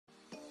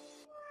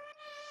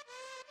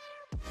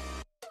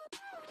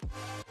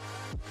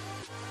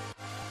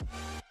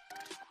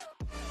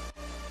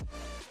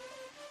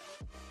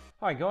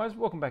Hi guys,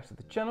 welcome back to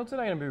the channel.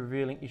 Today I'm going to be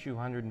revealing issue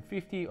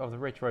 150 of the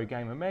Retro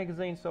Gamer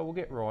magazine, so we'll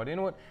get right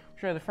into it.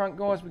 Show you the front,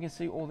 guys. We can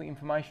see all the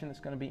information that's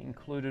going to be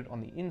included on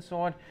the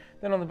inside.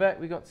 Then on the back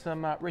we got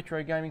some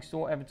Retro Gaming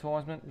Store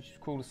advertisement, which is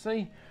cool to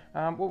see.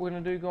 What we're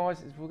going to do,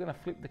 guys, is we're going to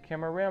flip the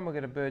camera around. We'll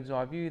get a bird's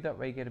eye view, that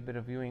way you get a bit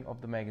of viewing of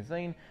the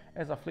magazine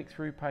as I flick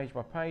through page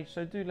by page.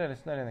 So do let us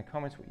know in the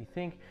comments what you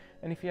think,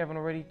 and if you haven't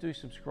already, do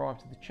subscribe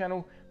to the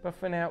channel. But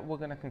for now, we're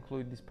going to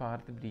conclude this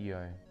part of the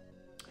video.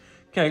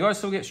 Okay guys,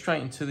 so we'll get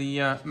straight into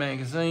the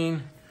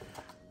magazine.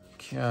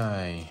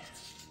 Okay,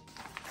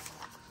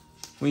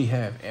 we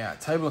have our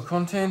table of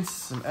contents,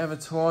 some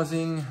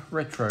advertising,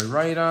 retro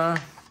radar.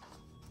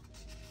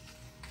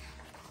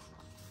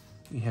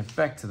 We have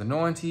back to the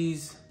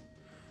 90s.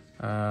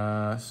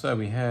 So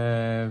we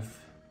have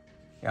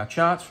our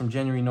charts from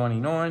January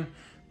 99,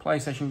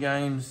 PlayStation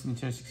games,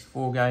 Nintendo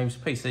 64 games,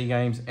 PC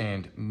games,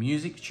 and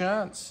music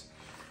charts,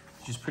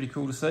 which is pretty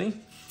cool to see.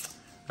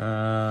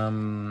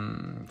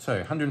 So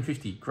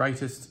 150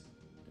 greatest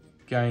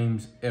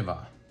games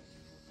ever.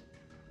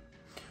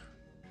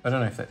 I don't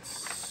know if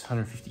that's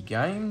 150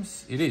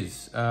 games. It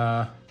is.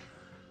 Yeah,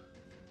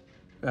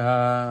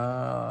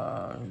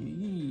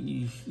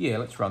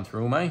 let's run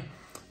through them, eh?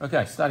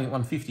 Okay, starting at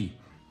 150,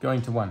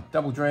 going to 1.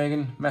 Double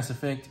Dragon, Mass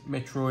Effect,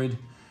 Metroid,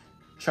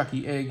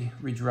 Chucky Egg,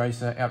 Ridge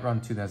Racer,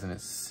 Outrun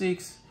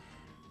 2006,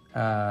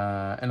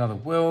 Another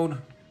World.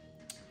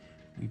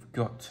 We've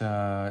got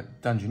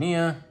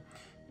Dungeoneer,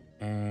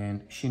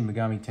 and Shin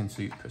Megami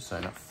Tensei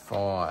Persona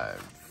 5.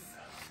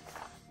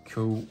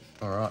 Cool.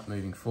 All right,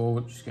 moving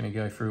forward. Just going to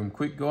go through them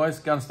quick,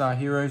 guys. Gunstar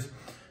Heroes,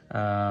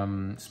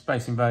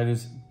 Space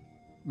Invaders,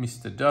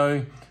 Mr.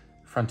 Doe,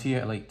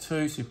 Frontier Elite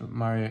 2, Super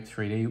Mario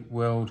 3D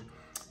World.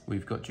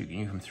 We've got Duke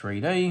Nukem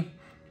 3D,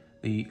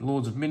 The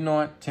Lords of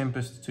Midnight,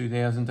 Tempest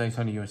 2000,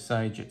 Daytona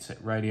USA, Jet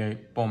Set Radio,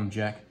 Bomb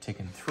Jack,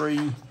 Tekken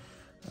 3.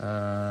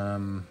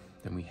 Then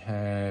we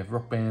have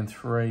Rock Band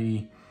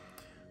 3.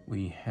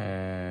 We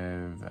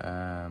have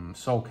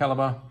Soul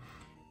Calibur,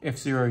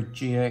 F-Zero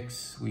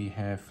GX, we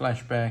have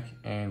Flashback,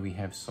 and we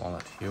have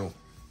Silent Hill.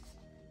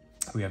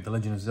 We have The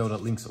Legend of Zelda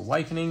Link's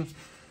Awakening,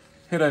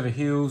 Head Over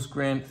Heels,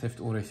 Grand Theft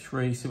Auto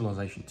 3,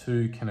 Civilization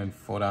 2, Cannon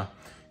Fodder,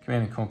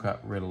 Command & Conquer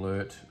Red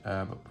Alert,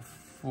 but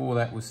before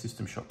that was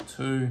System Shock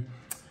 2.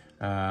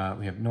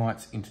 We have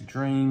Nights into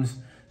Dreams,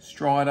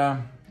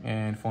 Strider,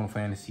 and Final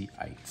Fantasy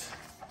 8.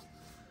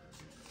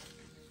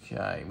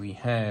 Okay, we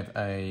have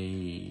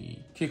a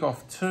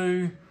Kickoff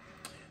 2,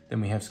 then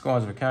we have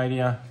Skies of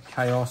Arcadia,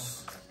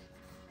 Chaos,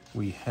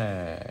 we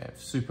have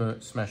Super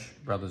Smash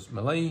Bros.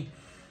 Melee,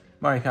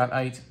 Mario Kart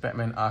 8,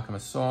 Batman Arkham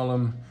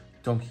Asylum,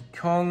 Donkey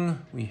Kong,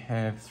 we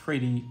have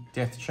 3D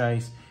Death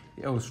Chase,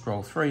 The Elder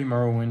Scrolls 3,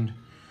 Morrowind,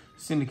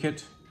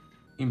 Syndicate,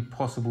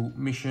 Impossible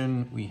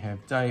Mission, we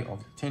have Day of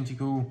the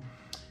Tentacle,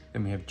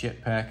 then we have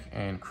Jetpack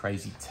and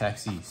Crazy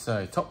Taxi.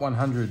 So top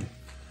 100.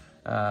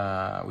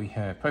 We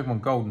have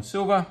Pokemon Gold and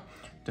Silver,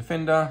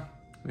 Defender,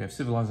 we have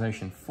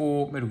Civilization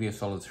 4, Metal Gear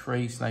Solid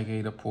 3, Snake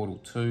Eater, Portal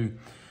 2,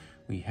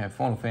 we have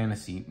Final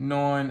Fantasy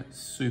 9,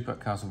 Super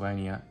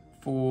Castlevania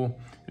 4,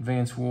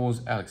 Advance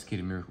Wars, Alex Kidd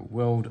in Miracle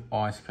World,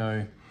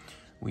 Iceco,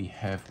 we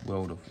have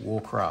World of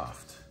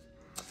Warcraft.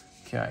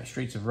 Okay,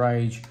 Streets of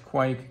Rage,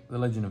 Quake, The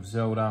Legend of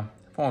Zelda,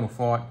 Final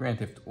Fight, Grand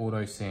Theft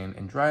Auto San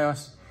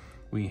Andreas,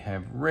 we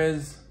have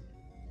Rez,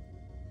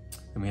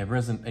 then we have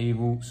Resident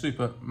Evil,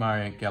 Super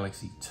Mario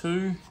Galaxy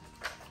 2.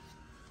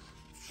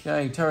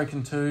 Okay,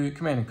 Terrakin 2,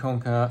 Command &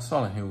 Conquer,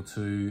 Silent Hill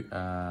 2,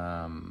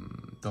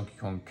 Donkey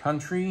Kong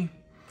Country.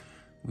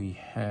 We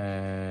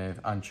have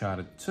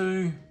Uncharted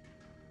 2,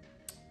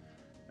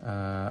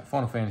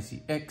 Final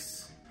Fantasy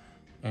X,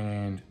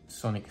 and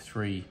Sonic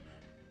 3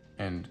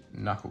 and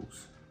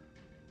Knuckles.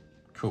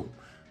 Cool.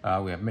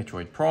 We have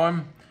Metroid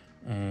Prime,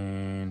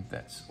 and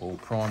that's all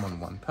Prime on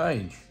one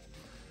page.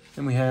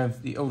 Then we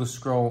have The Elder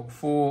Scroll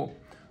 4,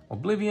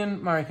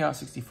 Oblivion, Mario Kart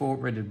 64,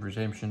 Red Dead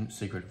Redemption,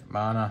 Secret of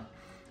Mana,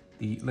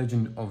 The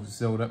Legend of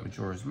Zelda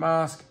Majora's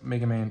Mask,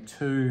 Mega Man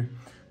 2,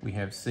 we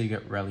have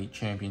Sega Rally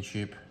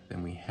Championship,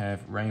 then we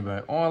have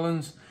Rainbow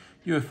Islands,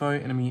 UFO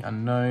Enemy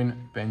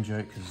Unknown,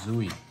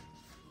 Banjo-Kazooie.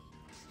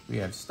 We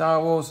have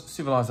Star Wars,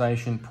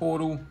 Civilization,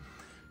 Portal,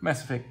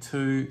 Mass Effect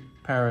 2,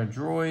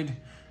 Paradroid,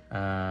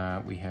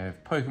 we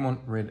have Pokemon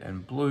Red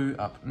and Blue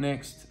up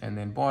next, and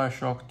then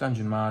Bioshock,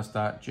 Dungeon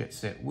Master, Jet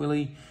Set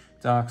Willy,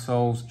 Dark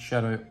Souls,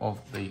 Shadow of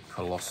the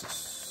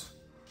Colossus.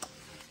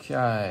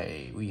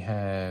 Okay, we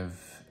have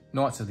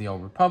Knights of the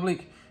Old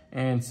Republic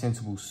and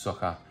Sensible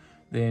Soccer.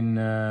 Then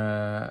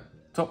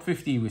top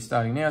 50, we're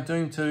starting now.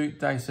 Doom 2,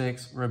 Deus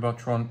Ex,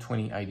 Robotron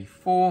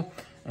 2084,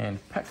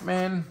 and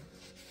Pac-Man.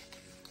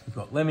 We've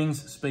got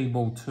Lemmings,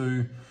 Speedball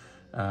 2,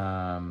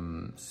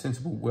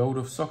 Sensible World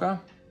of Soccer,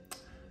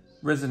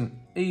 Resident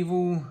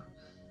Evil,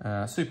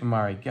 Super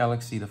Mario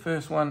Galaxy, the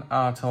first one,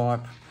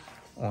 R-Type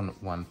on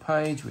one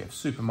page. We have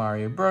Super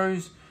Mario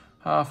Bros,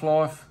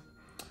 Half-Life,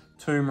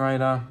 Tomb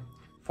Raider,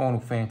 Final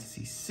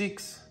Fantasy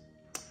 6.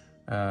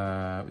 We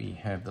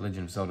have The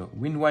Legend of Zelda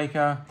Wind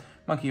Waker,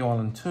 Monkey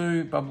Island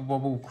 2, Bubble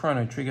Bobble,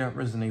 Chrono Trigger,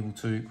 Resident Evil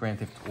 2, Grand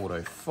Theft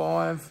Auto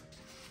 5.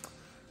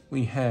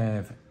 We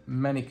have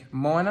Manic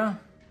Miner,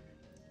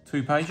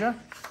 2-pager,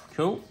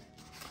 cool.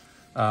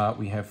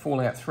 We have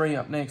Fallout 3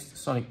 up next,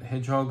 Sonic the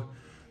Hedgehog.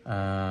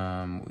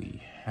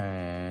 We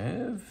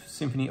have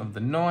Symphony of the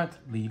Night,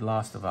 The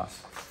Last of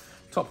Us.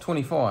 Top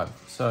 25,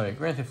 so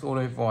Grand Theft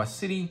Auto Vice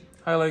City,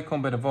 Halo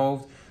Combat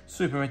Evolved,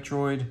 Super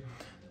Metroid.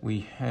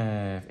 We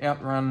have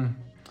Outrun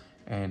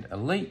and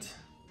Elite,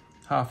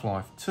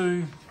 Half-Life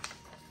 2.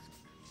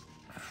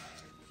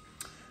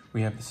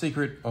 We have The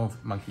Secret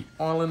of Monkey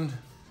Island.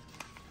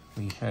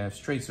 We have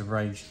Streets of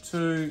Rage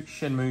 2,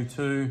 Shenmue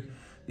 2,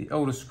 The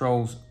Elder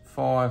Scrolls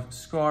 5,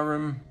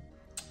 Skyrim.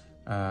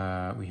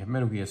 We have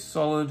Metal Gear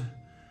Solid.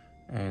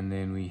 And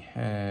then we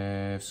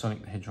have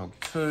Sonic the Hedgehog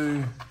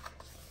 2,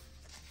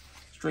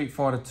 Street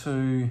Fighter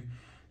 2,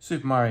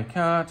 Super Mario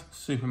Kart,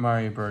 Super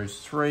Mario Bros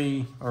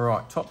 3. All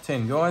right, top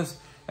 10, guys.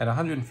 At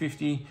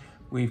 150,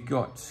 we've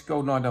got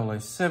GoldenEye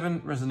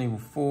 007, Resident Evil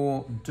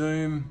 4,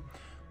 Doom.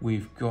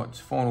 We've got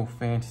Final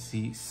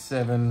Fantasy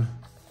 7.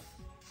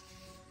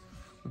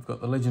 We've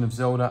got The Legend of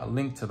Zelda, A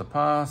Link to the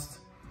Past.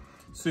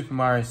 Super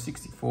Mario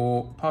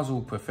 64,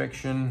 Puzzle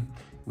Perfection,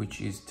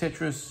 which is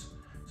Tetris.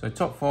 So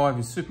top 5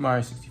 is Super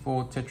Mario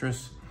 64,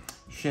 Tetris,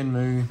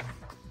 Shenmue.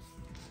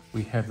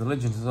 We have The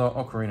Legend of Zelda,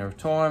 Ocarina of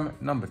Time,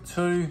 number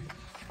 2.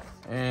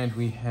 And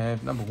we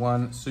have number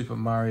 1, Super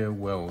Mario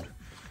World.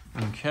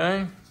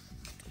 Okay.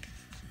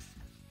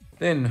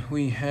 Then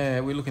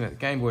we're looking at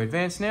Game Boy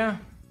Advance now.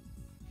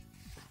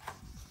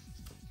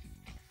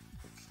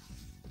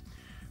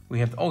 We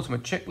have the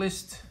ultimate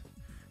checklist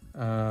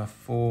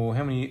for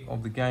how many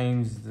of the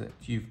games that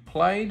you've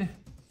played.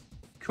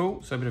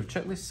 Cool, so a bit of a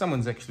checklist.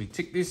 Someone's actually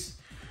ticked this,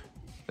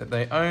 that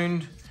they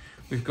owned.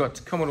 We've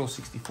got Commodore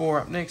 64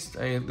 up next,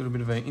 a little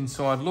bit of an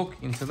inside look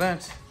into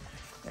that.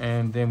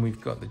 And then we've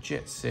got the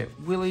Jet Set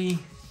Willy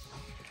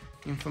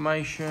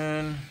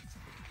information,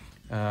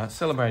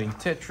 celebrating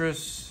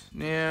Tetris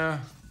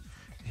now,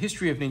 the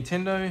history of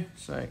Nintendo,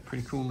 so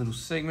pretty cool little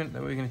segment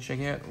that we're going to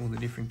check out, all the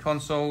different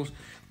consoles,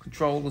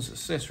 controllers,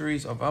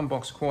 accessories. I've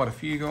unboxed quite a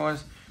few,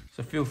 guys,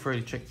 so feel free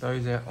to check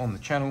those out on the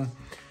channel.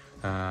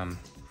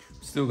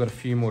 Still got a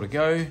few more to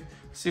go.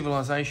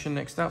 Civilization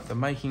next up, the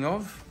making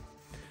of.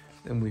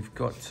 Then we've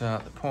got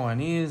the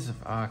pioneers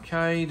of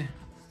arcade.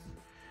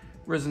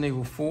 Resident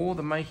Evil 4,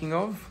 the making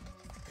of.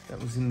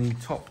 That was in the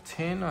top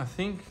 10, I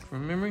think,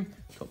 from memory.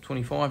 Top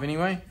 25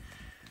 anyway.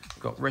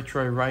 Got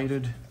retro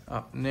rated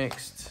up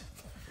next.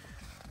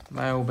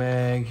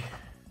 Mailbag.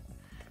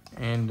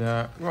 And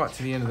right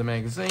to the end of the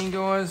magazine,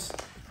 guys.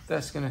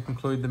 That's going to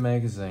conclude the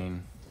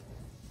magazine.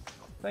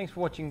 Thanks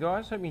for watching,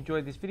 guys. Hope you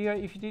enjoyed this video.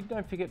 If you did,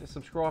 don't forget to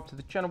subscribe to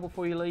the channel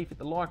before you leave. Hit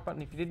the like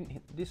button if you didn't.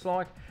 Hit the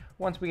dislike.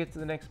 Once we get to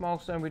the next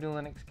milestone, we're doing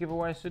the next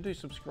giveaway. So do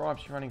subscribe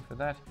if you're running for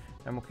that.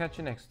 And we'll catch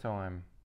you next time.